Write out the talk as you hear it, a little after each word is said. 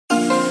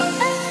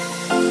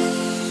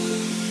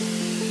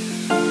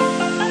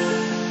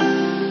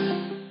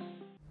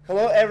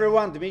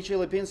everyone, Dmitry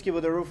Lipinski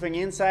with the Roofing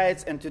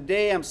Insights, and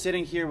today I'm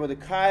sitting here with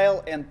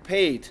Kyle and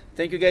Pate.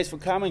 Thank you guys for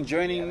coming,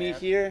 joining me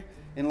here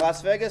in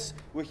Las Vegas.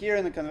 We're here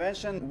in the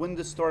convention,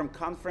 Windstorm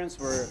Conference,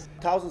 where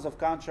thousands of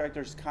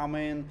contractors come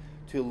in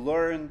to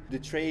learn the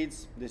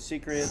trades, the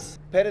secrets.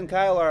 Pate and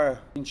Kyle are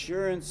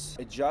insurance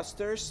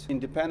adjusters,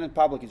 independent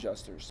public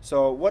adjusters.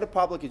 So what do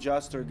public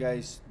adjuster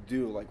guys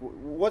do? Like,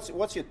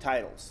 what's your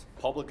titles?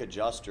 Public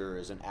adjuster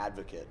is an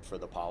advocate for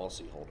the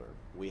policyholder.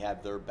 We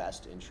have their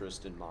best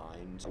interest in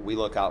mind. We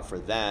look out for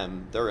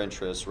them, their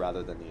interests,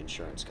 rather than the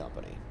insurance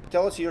company.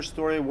 Tell us your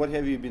story. What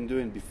have you been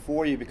doing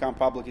before you become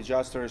public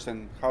adjusters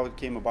and how it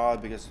came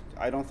about? Because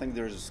I don't think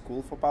there's a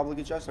school for public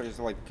adjusters. It's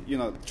like,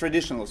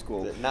 traditional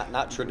school.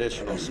 Not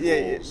traditional schools.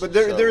 Yeah, but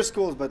there are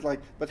schools,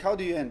 but how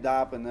do you end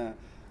up in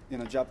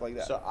a job like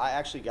that? So I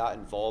actually got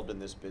involved in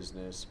this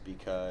business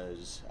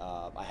because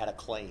I had a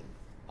claim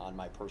on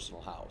my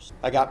personal house.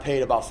 I got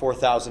paid about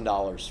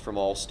 $4,000 from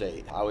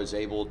Allstate. I was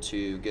able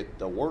to get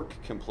the work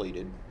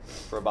completed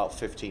for about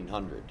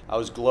 $1,500. I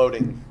was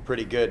gloating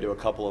pretty good to a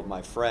couple of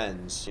my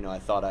friends. I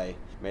thought I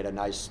made a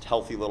nice,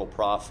 healthy little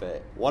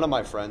profit. One of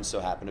my friends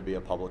so happened to be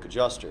a public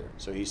adjuster.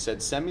 So he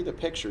said, send me the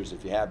pictures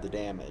if you have the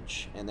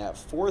damage. And that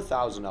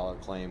 $4,000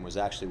 claim was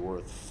actually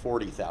worth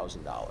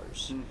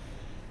 $40,000.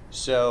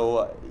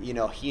 So,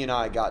 he and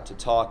I got to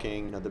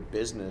talking. The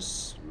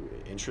business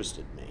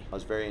interested me. I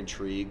was very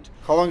intrigued.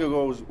 How long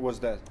ago was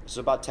that?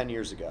 So about 10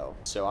 years ago.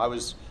 So I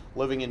was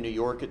living in New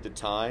York at the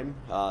time.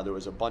 There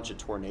was a bunch of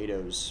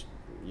tornadoes,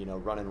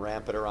 running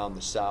rampant around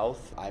the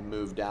south. I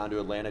moved down to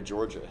Atlanta,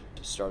 Georgia,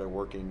 started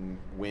working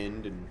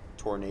wind and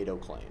tornado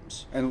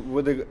claims. And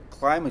with the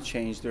climate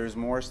change, there's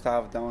more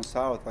stuff down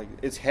south. Like,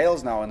 it's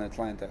hails now in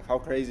Atlanta. How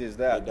crazy is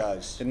that? It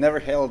does. It never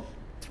hailed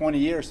 20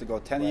 years ago,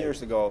 10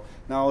 years ago.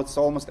 Now it's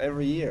almost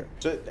every year.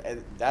 So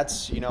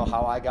that's,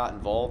 how I got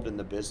involved in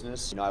the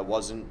business. I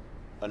wasn't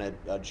an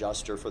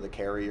adjuster for the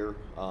carrier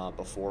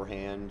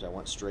beforehand. I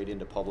went straight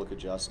into public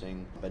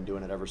adjusting. I've been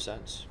doing it ever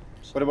since.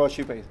 What about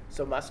you, Pate?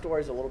 So my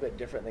story is a little bit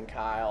different than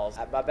Kyle's.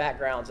 My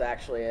background's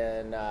actually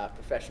in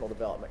professional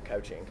development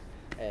coaching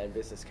and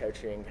business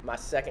coaching. My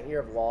second year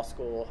of law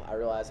school, I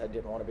realized I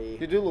didn't want to be...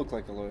 You do look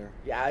like a lawyer.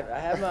 Yeah, I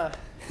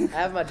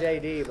have my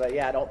JD, but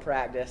yeah, I don't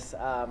practice.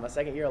 My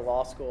second year of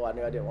law school, I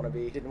knew I didn't want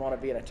to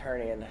be an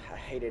attorney, and I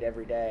hated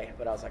every day.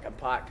 But I was like, I'm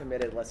pot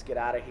committed. Let's get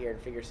out of here and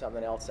figure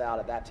something else out.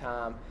 At that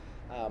time,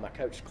 I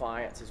coached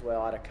clients as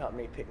well. I had a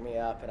company pick me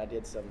up, and I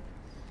did some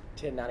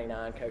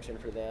 1099 coaching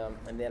for them.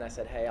 And then I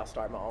said, hey, I'll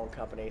start my own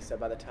company. So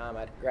by the time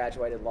I'd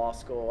graduated law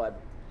school, I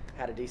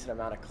had a decent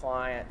amount of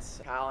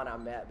clients. Kyle and I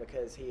met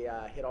because he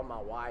hit on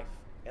my wife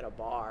in a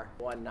bar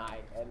one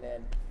night, and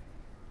then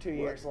 2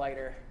 years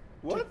later.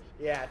 What?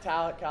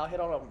 Kyle hit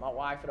on my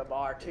wife at a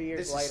bar 2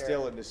 years later. This is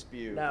still in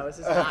dispute. No, this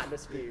is not in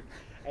dispute.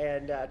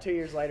 And 2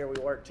 years later, we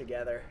worked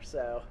together.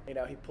 So,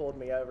 he pulled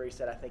me over. He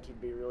said, I think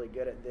you'd be really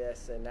good at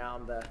this. And now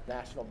I'm the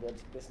National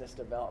Business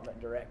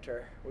Development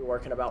Director. We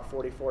work in about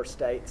 44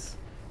 states,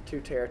 2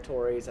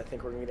 territories. I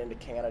think we're going to get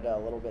into Canada a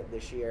little bit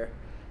this year.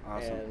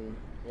 Awesome.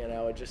 And,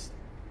 it just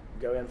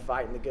go in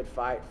fighting the good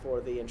fight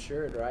for the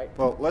insured, right?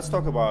 Well, let's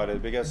talk about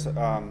it, because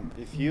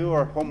if you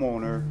are a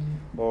homeowner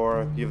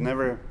or you've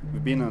never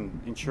been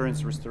on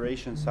insurance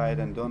restoration side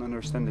and don't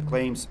understand the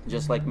claims,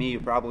 just like me,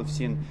 you probably have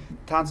seen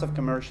tons of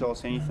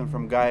commercials, anything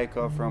from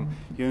Geico, from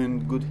You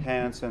in Good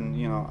Hands, and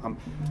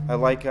I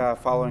like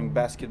following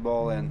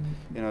basketball, and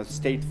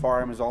State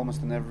Farm is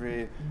almost in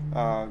every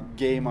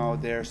game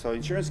out there. So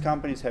insurance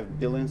companies have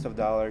billions of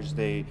dollars.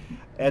 They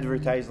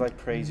advertise like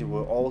crazy.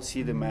 We'll all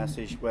see the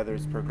message, whether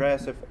it's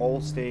Progressive,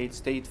 Allstate,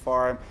 State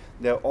Farm.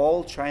 They're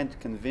all trying to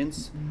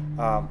convince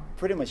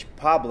pretty much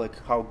public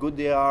how good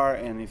they are,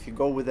 and if you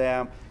go with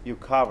them, you're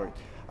covered.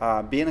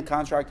 Being a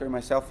contractor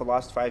myself for the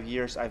last 5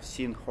 years, I've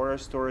seen horror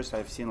stories.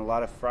 I've seen a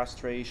lot of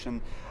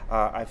frustration.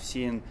 I've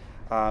seen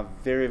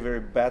very,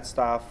 very bad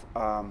stuff.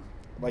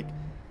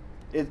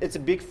 It's a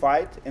big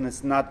fight, and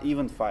it's not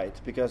even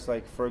fight, because,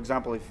 like, for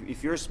example,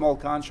 if you're a small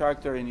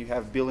contractor and you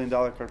have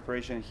billion-dollar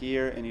corporation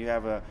here, and you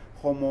have a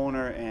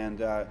homeowner, and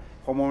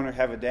homeowner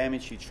have a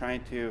damage, you're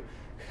trying to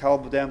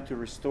help them to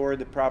restore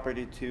the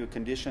property to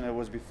condition it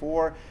was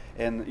before,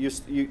 and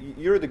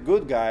you're the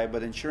good guy,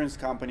 but insurance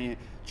company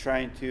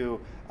trying to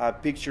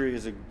picture you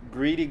as a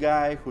greedy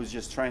guy who's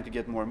just trying to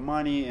get more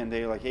money, and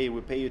they're like, hey,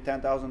 we pay you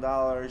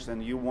 $10,000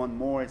 and you want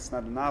more, it's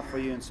not enough for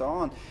you, and so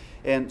on.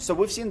 And so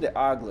we've seen the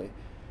ugly.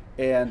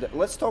 And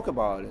let's talk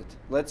about it.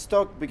 Let's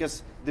talk,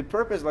 because the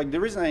purpose, like the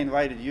reason I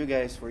invited you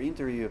guys for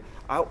interview,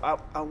 I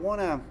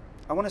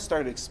wanna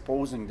start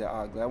exposing the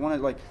ugly. I wanna,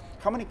 like,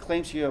 how many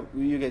claims you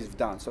guys have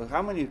done? So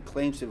how many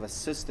claims you've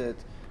assisted,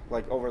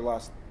 like, over the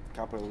last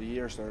couple of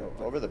years? Or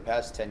over the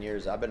past 10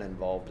 years, I've been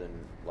involved in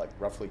like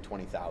roughly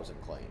 20,000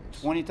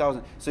 claims.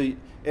 20,000. So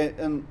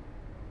and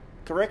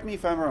correct me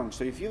if I'm wrong.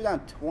 So if you've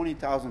done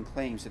 20,000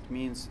 claims, it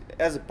means,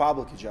 as a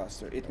public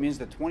adjuster, it means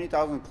that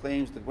 20,000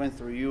 claims that went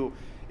through you,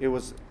 it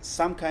was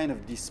some kind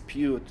of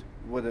dispute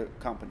with a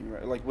company,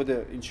 right? Like with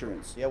the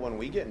insurance. Yeah, when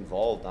we get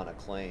involved on a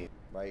claim,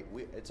 right,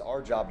 it's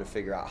our job to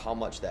figure out how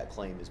much that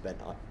claim has been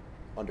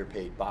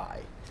underpaid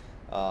by.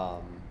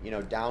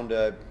 down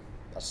to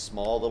a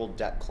small little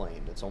debt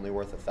claim that's only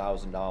worth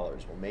 $1,000. Well,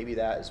 maybe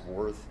that is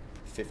worth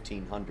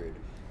 $1,500.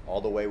 All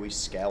the way we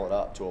scale it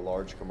up to a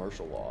large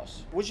commercial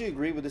loss. Would you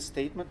agree with the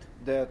statement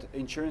that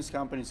insurance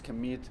companies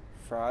commit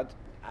fraud?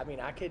 I mean,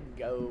 I could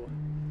go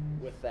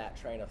with that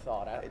train of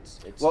thought. It's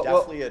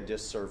definitely a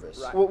disservice.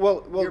 Right.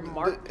 Well,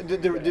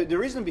 The the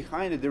reason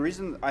behind it, the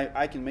reason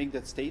I can make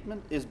that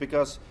statement is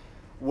because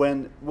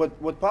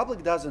what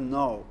public doesn't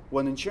know,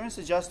 when insurance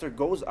adjuster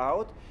goes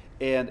out,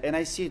 and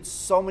I see it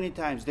so many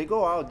times, they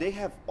go out, they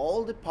have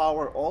all the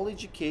power, all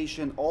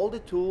education, all the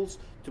tools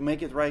to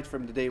make it right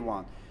from the day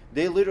one.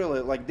 They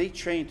literally, they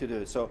train to do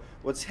it. So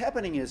what's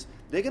happening is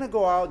they're going to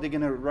go out, they're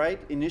going to write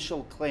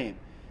initial claim.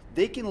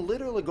 They can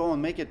literally go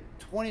and make it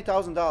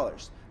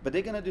 $20,000, but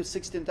they're going to do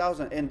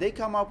 $16,000, and they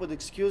come up with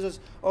excuses,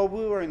 oh,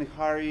 we were in a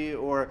hurry,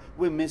 or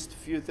we missed a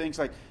few things.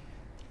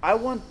 I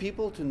want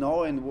people to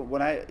know, and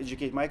when I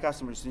educate my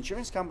customers,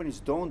 insurance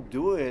companies don't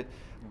do it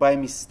by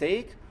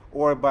mistake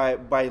or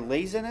by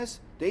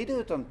laziness. They do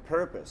it on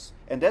purpose.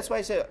 And that's why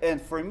I say,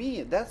 and for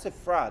me, that's a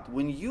fraud.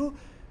 When you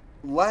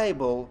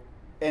liable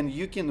and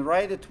you can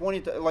write a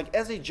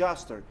as an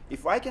adjuster,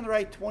 if I can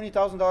write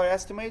 $20,000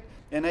 estimate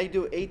and I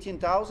do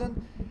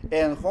 $18,000,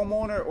 and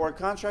homeowner or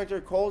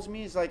contractor calls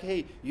me, it's like,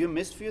 hey, you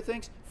missed a few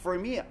things. For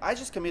me, I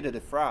just committed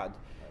a fraud.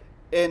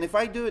 And if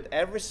I do it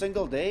every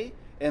single day,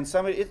 and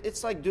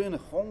it's like doing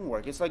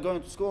homework. It's like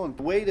going to school. And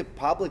the way the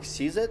public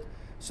sees it,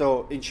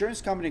 so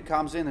insurance company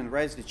comes in and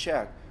writes the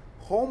check.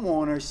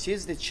 Homeowner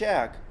sees the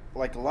check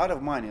like a lot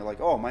of money, like,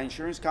 oh, my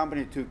insurance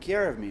company took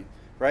care of me,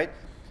 right?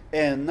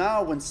 And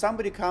now when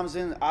somebody comes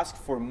in and asks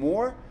for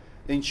more,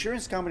 the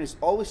insurance company is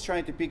always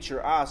trying to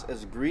picture us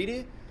as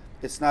greedy,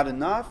 it's not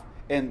enough,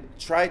 and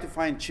try to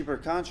find cheaper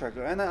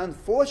contractor. And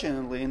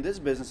unfortunately, in this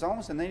business,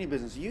 almost in any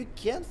business, you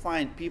can't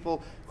find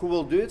people who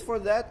will do it for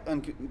that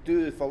and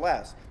do it for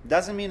less.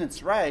 Doesn't mean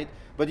it's right,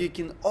 but you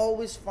can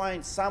always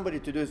find somebody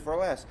to do it for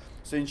less.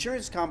 So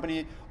insurance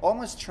company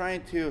almost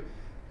trying to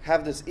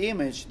have this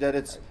image that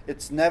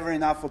it's never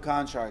enough for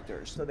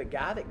contractors. So the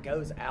guy that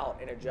goes out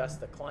and adjusts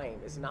the claim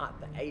is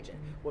not the agent.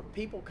 What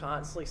people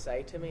constantly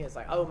say to me is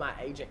like, oh, my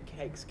agent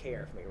takes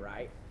care of me,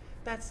 right?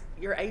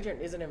 Your agent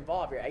isn't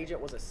involved. Your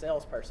agent was a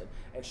salesperson.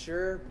 And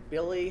sure,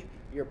 Billy,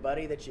 your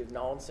buddy that you've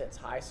known since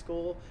high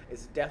school,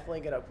 is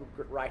definitely going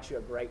to write you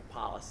a great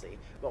policy.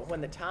 But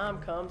when the time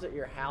comes that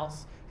your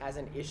house has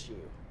an issue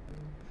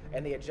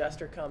and the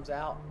adjuster comes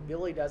out,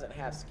 Billy doesn't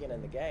have skin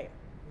in the game.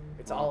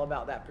 It's all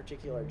about that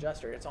particular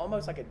adjuster. It's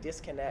almost like a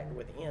disconnect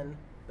within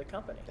the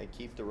company. They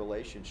keep the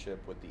relationship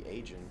with the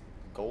agent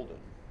golden,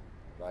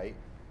 right?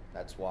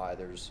 That's why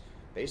there's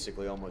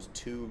basically almost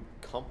two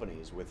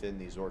companies within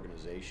these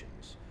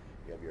organizations.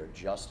 You have your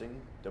adjusting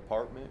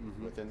department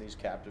within these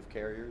captive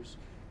carriers,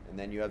 and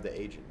then you have the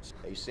agents.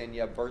 They send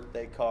you a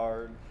birthday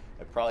card,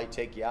 they probably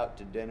take you out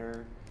to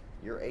dinner.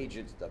 Your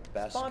agent's the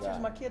best Sponsors guy.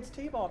 my kid's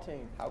t-ball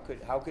team.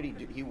 How could he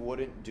do? He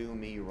wouldn't do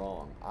me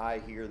wrong. I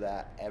hear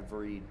that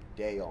every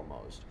day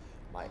almost.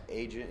 My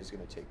agent is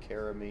going to take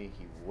care of me.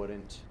 He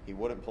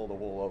wouldn't pull the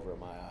wool over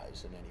my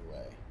eyes in any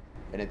way.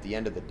 And at the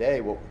end of the day,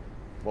 what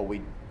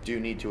we do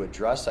need to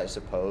address, I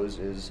suppose,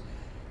 is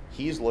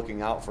he's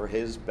looking out for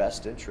his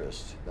best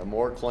interest. The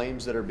more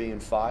claims that are being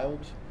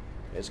filed,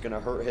 it's going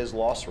to hurt his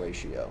loss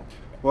ratio.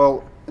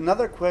 Well,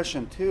 another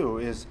question too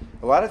is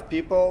a lot of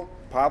people,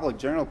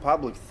 general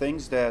public,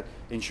 thinks that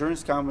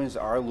insurance companies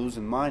are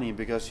losing money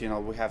because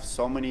we have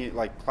so many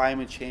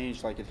climate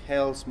change, it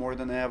hails more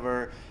than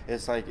ever.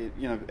 It's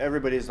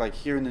everybody's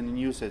hearing in the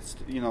news. It's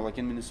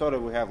in Minnesota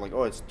we have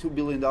it's $2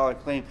 billion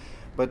claim.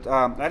 But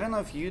I don't know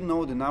if you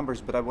know the numbers,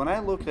 but when I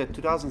looked at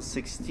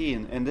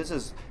 2016, and this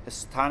is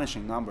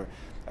astonishing number,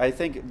 I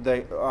think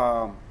it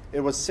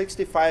was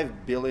 $65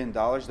 billion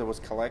that was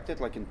collected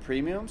in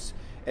premiums.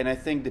 And I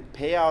think the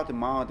payout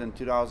amount in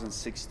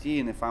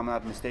 2016, if I'm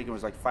not mistaken,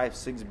 was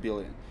 $5-6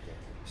 billion.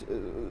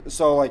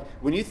 So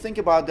when you think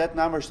about that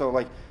number,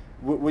 so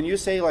when you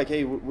say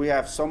hey, we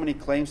have so many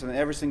claims and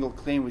every single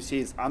claim we see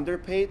is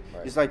underpaid,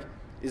 right. It's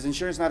is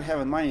insurance not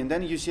having money? And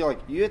then you see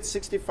you had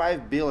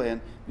 $65 billion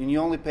and you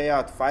only pay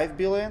out $5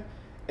 billion,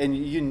 and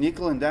you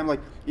nickel and dime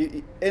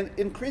and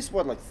increase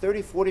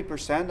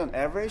 30-40% on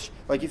average.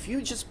 If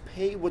you just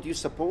pay what you're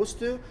supposed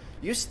to,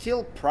 you're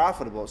still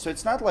profitable. So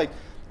it's not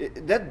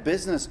that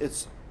business,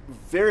 it's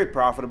very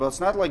profitable.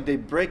 It's not they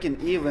breaking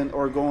even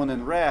or going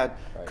in red,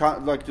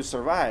 right, to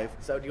survive.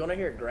 So do you want to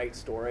hear a great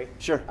story?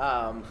 Sure.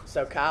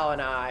 So Kyle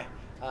and I,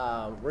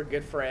 we're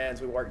good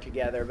friends. We work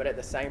together, but at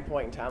the same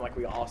point in time,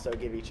 we also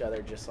give each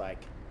other just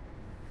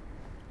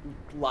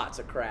lots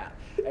of crap.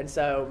 And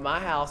so my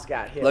house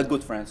got hit. Like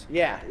good friends.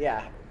 Yeah.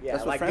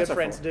 That's what good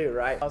friends do,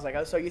 right? I was like,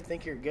 oh, so you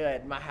think you're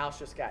good? My house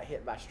just got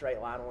hit by straight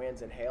line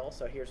winds and hail.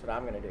 So here's what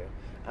I'm going to do.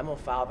 I'm going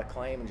to file the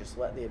claim and just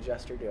let the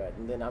adjuster do it.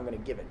 And then I'm going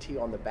to give it to you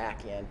on the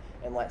back end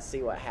and let's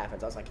see what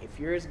happens. I was like, if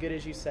you're as good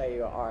as you say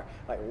you are,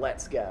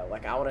 let's go.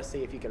 I want to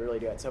see if you can really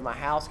do it. So my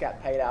house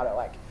got paid out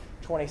at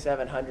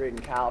 $2,700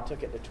 and Kyle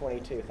took it to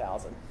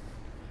 $22,000.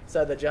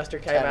 So the adjuster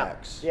came 10X.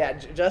 out. Yeah,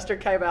 adjuster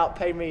came out,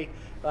 paid me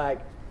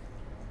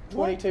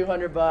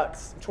 $2,200,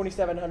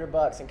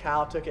 $2,700, and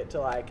Kyle took it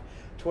to like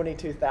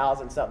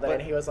 22,000 something,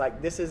 and he was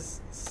like, "This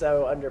is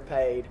so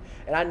underpaid,"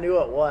 and I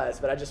knew it was,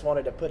 but I just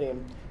wanted to put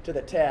him to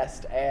the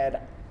test. And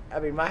I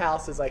mean, my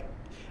house is like,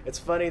 it's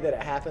funny that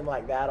it happened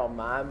like that on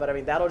mine, but I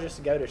mean, that'll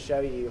just go to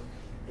show you,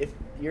 if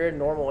you're a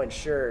normal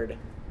insured,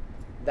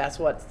 that's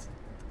what's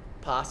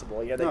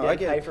possible. You know, they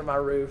didn't pay for my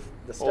roof,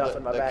 the stuff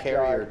in my backyard. The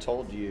carrier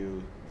told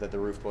you that the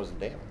roof wasn't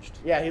damaged.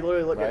 Yeah, he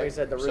literally looked at me and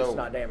said the roof's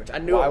not damaged. I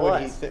knew it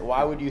was.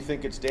 Why would you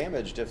think it's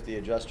damaged if the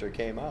adjuster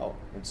came out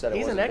and said it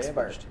wasn't damaged? He's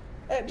an expert.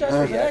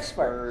 Adjuster's an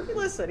expert. Hey,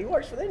 listen, he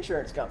works for the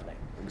insurance company.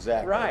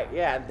 Exactly. Right,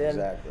 yeah. And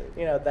then,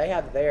 you know, they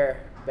have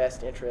their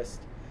best interest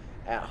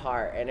at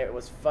heart. And it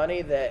was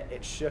funny that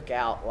it shook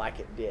out like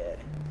it did,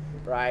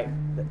 right?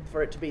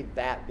 For it to be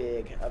that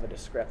big of a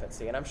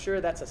discrepancy. And I'm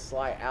sure that's a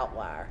slight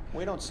outlier.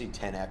 We don't see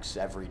 10x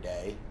every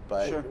day,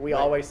 but we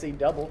always see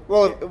double.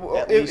 Well,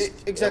 at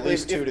least 2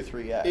 to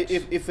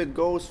 3x. If it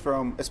goes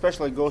from,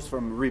 especially it goes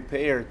from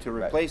repair to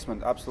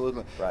replacement,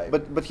 absolutely. Right.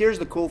 But here's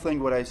the cool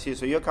thing what I see.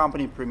 So your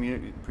company,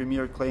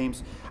 Premier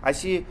Claims, I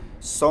see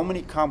so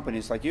many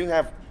companies, like you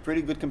have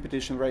pretty good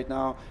competition right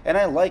now, and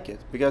I like it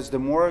because the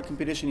more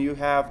competition you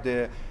have,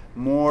 the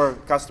more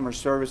customer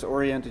service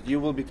oriented you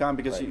will become,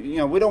 because you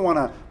know, we don't want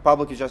to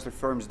public adjuster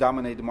firms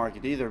dominate the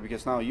market either,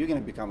 because now you're going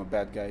to become a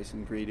bad guys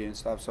and greedy and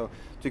stuff. So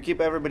to keep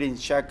everybody in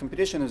check,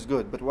 competition is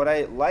good. But what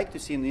I like to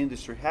see in the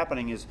industry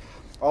happening is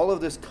all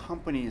of these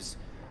companies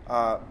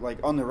like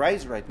on the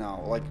rise right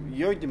now. Like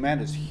your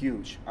demand is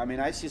huge. I mean,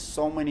 I see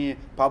so many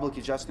public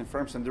adjusting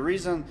firms, and the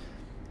reason,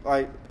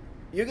 like,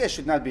 you guys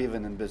should not be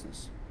even in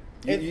business.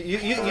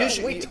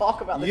 We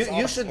talk about this.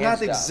 You should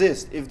not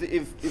exist.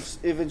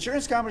 If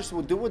insurance companies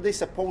would do what they're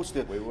supposed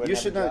to, you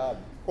should not. Job.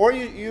 Or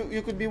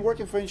you could be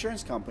working for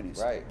insurance companies.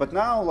 Right. But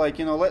now, like,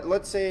 you know,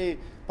 let's say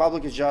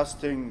public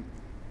adjusting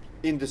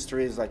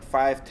industry is like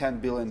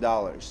 $5-10 billion,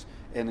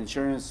 and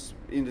insurance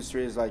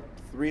industry is like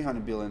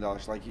 $300 billion.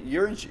 Like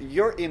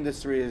your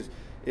industry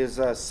is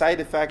a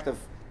side effect of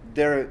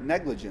their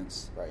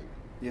negligence. Right.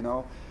 You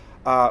know.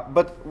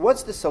 But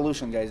what's the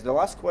solution, guys? The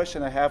last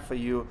question I have for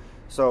you.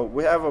 So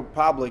we have a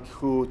public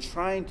who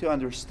trying to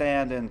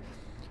understand, and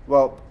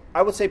well,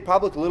 I would say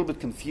public a little bit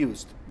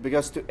confused,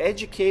 because to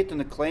educate on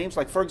the claims,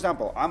 like for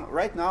example,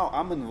 right now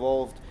I'm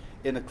involved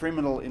in a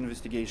criminal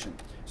investigation.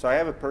 So I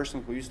have a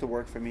person who used to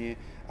work for me,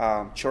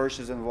 church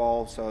is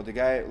involved, so the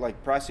guy,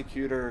 like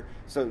prosecutor,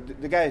 so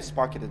the guy has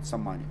pocketed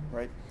some money,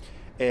 right?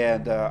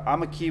 And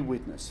I'm a key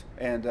witness,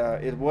 and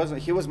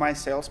he was my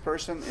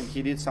salesperson, and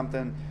he did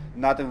something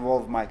not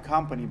involve my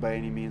company by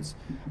any means,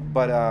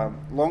 but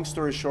long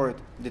story short,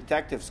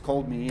 detectives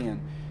called me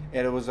in,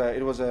 and it was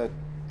a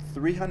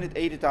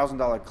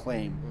 $380,000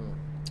 claim,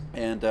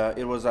 and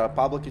it was a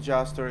public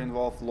adjuster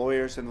involved,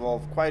 lawyers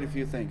involved, quite a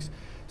few things.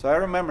 So I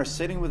remember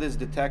sitting with this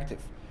detective,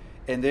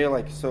 and they're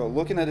like, so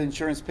looking at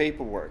insurance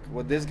paperwork,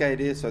 what this guy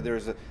did, so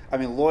there's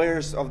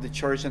lawyers of the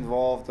church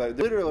involved.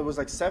 Literally, it was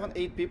like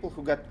 7-8 people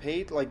who got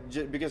paid, like,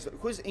 because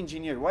who's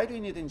engineer? Why do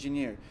you need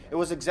engineer? It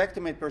was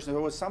Xactimate person. It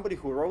was somebody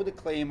who wrote the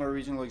claim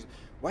originally.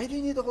 Why do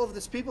you need all of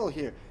these people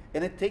here?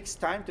 And it takes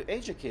time to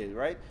educate,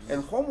 right?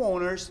 And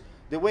homeowners,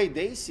 the way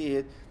they see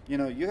it, you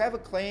know, you have a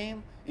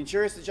claim,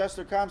 insurance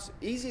adjuster comes,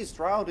 easiest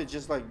route is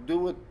just like do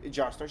what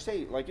adjuster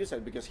say, like you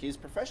said, because he's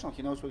professional,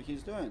 he knows what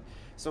he's doing.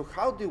 So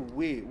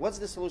what's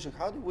the solution?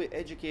 How do we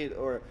educate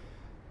or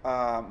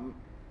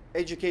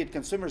educate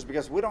consumers?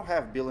 Because we don't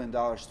have $1 billion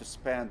to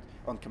spend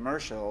on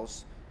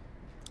commercials,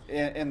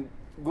 and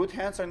good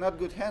hands are not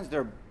good hands,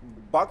 they're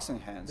bucks in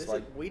hands.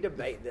 We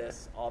debate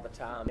this all the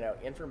time. You know,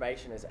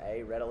 information is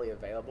readily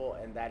available,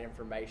 and that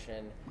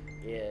information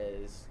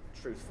is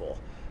truthful.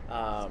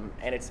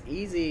 And it's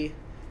easy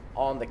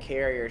on the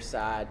carrier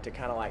side to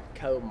kind of like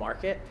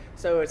co-market.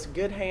 So it's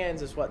good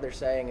hands is what they're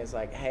saying is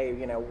like, hey,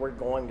 you know, we're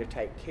going to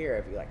take care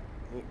of you, like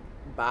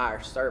buy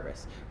our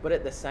service. But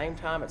at the same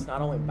time, it's not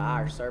only buy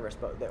our service,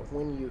 but that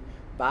when you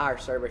buy our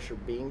service, you're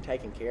being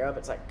taken care of.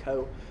 It's like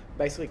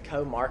basically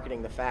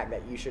co-marketing the fact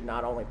that you should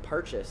not only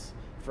purchase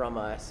from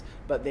us,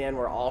 but then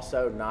we're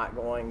also not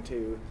going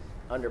to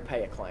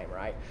underpay a claim,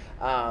 right?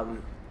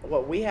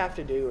 What we have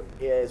to do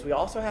is we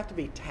also have to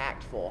be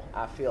tactful,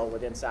 I feel,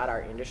 inside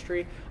our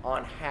industry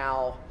on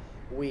how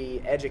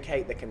we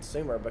educate the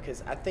consumer,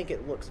 because I think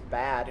it looks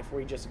bad if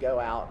we just go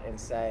out and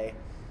say,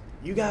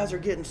 you guys are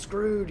getting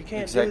screwed, you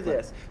can't do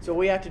this. So what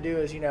we have to do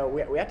is, you know,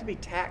 we have to be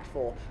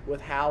tactful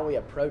with how we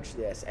approach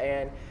this.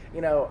 And,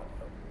 you know,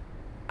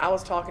 I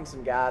was talking to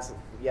some guys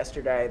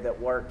yesterday that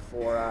work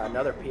for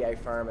another PA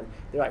firm, and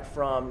they're like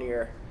from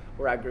near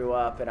where I grew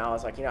up, and I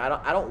was like, you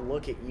know, I don't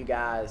look at you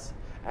guys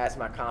as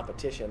my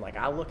competition. Like,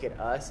 I look at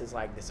us as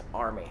like this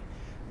army,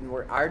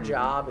 where our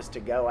job is to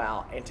go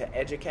out and to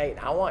educate.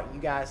 And I want you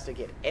guys to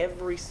get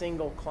every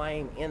single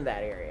claim in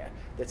that area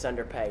that's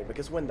underpaid,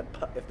 because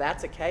if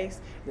that's the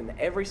case, then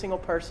every single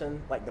person,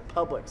 like the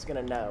public's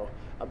going to know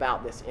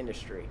about this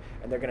industry,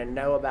 and they're going to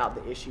know about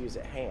the issues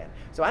at hand.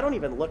 So I don't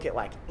even look at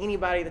like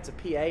anybody that's a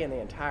PA in the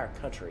entire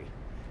country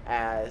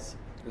as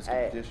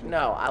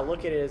no. I look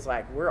at it as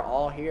like we're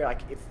all here.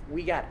 Like if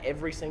we got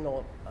every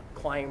single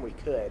claim we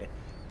could.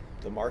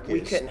 The market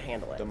We couldn't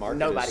handle it. The market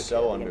Nobody is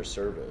so could.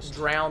 underserviced.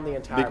 Drown the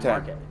entire Big time.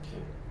 market.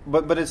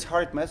 But it's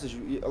hard message.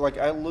 Like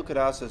I look at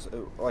us as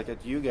like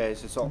at you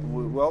guys. It's all,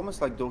 we're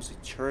almost like those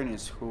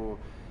attorneys who,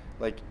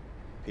 like,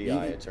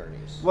 PI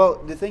attorneys.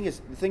 Well, the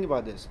thing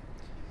about this,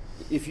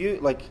 if you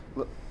like,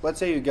 let's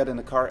say you get in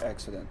a car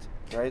accident,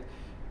 right?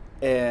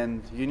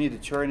 And you need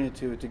attorney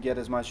to get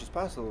as much as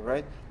possible,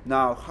 right?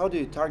 Now, how do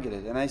you target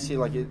it? And I see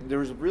like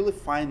there's a really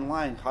fine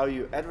line how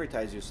you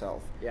advertise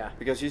yourself. Yeah.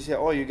 Because you say,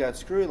 oh, you got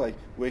screwed, like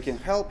we can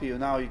help you.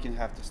 Now you can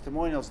have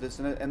testimonials, this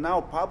and that. And now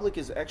public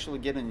is actually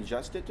getting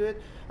adjusted to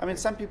it. I mean,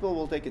 some people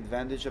will take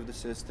advantage of the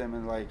system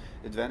and like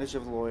advantage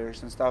of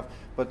lawyers and stuff.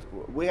 But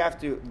we have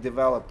to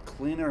develop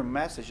cleaner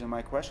message. And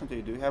my question to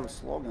you, do you have a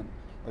slogan?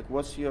 Like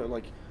what's your,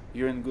 like,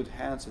 you're in good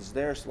hands is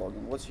their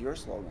slogan. What's your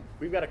slogan?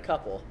 We've got a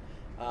couple.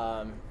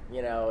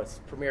 You know, it's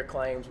Premier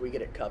Claims, we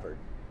get it covered,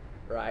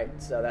 right?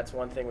 So that's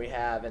one thing we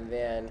have. And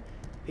then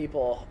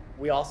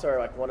we also are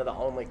like one of the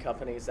only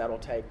companies that'll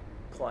take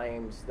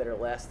claims that are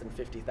less than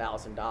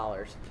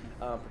 $50,000,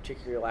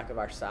 particularly like of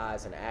our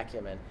size and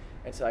acumen.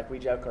 And so like we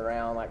joke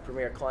around like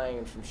Premier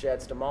Claims, from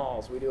sheds to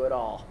malls, we do it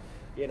all.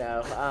 You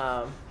know,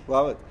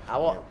 Love it.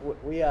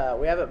 we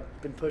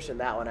haven't been pushing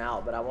that one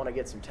out, but I want to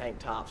get some tank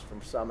tops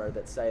from summer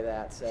that say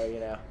that. So you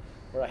know,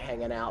 we're like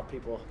hanging out,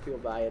 people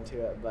buy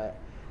into it. But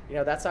you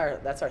know, that's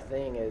our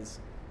thing is,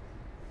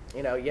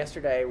 you know,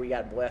 yesterday we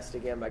got blessed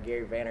again by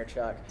Gary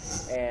Vaynerchuk,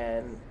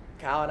 and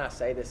Kyle and I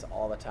say this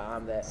all the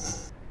time that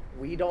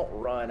we don't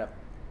run a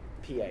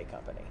PA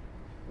company.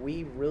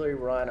 We really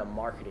run a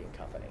marketing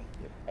company.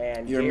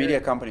 And You're a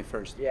media company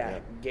first. Yeah,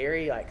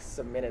 Gary like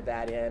cemented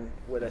that in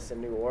with us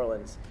in New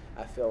Orleans,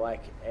 I feel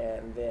like,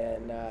 and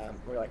then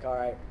we're like, all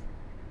right,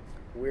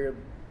 we're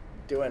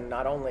doing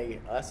not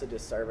only us a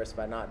disservice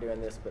by not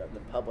doing this, but the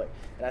public.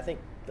 And I think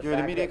You're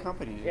a media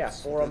company. Yeah,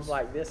 forums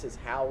like this is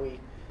how we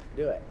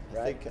do it,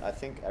 right? I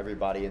think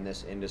everybody in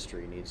this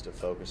industry needs to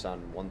focus on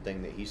one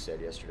thing that he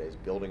said yesterday is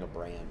building a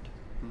brand.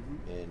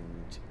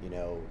 And, you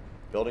know,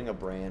 building a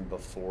brand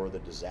before the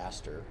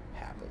disaster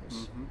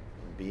happens.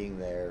 And being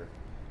there,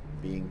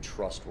 being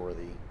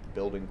trustworthy,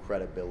 building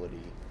credibility.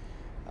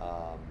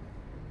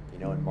 You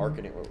know, in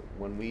marketing,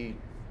 when we,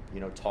 you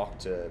know, talk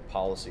to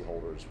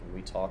policyholders, when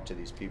we talk to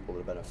these people that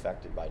have been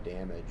affected by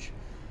damage,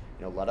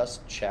 you know, let us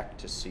check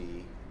to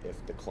see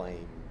if the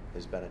claim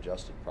has been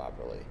adjusted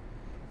properly.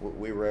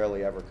 We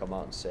rarely ever come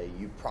out and say,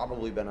 you've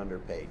probably been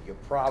underpaid. You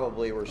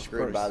probably were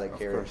screwed by the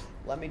carrier.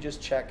 Let me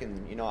just check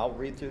and, you know, I'll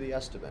read through the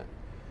estimate.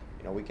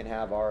 You know, we can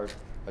have our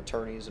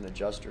attorneys and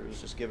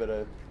adjusters just give it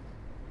a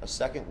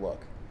second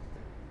look.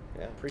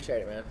 Yeah.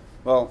 Appreciate it, man.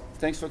 Well,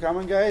 thanks for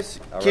coming, guys.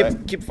 All Keep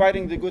right. keep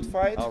fighting the good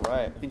fight. All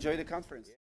right. Enjoy the conference.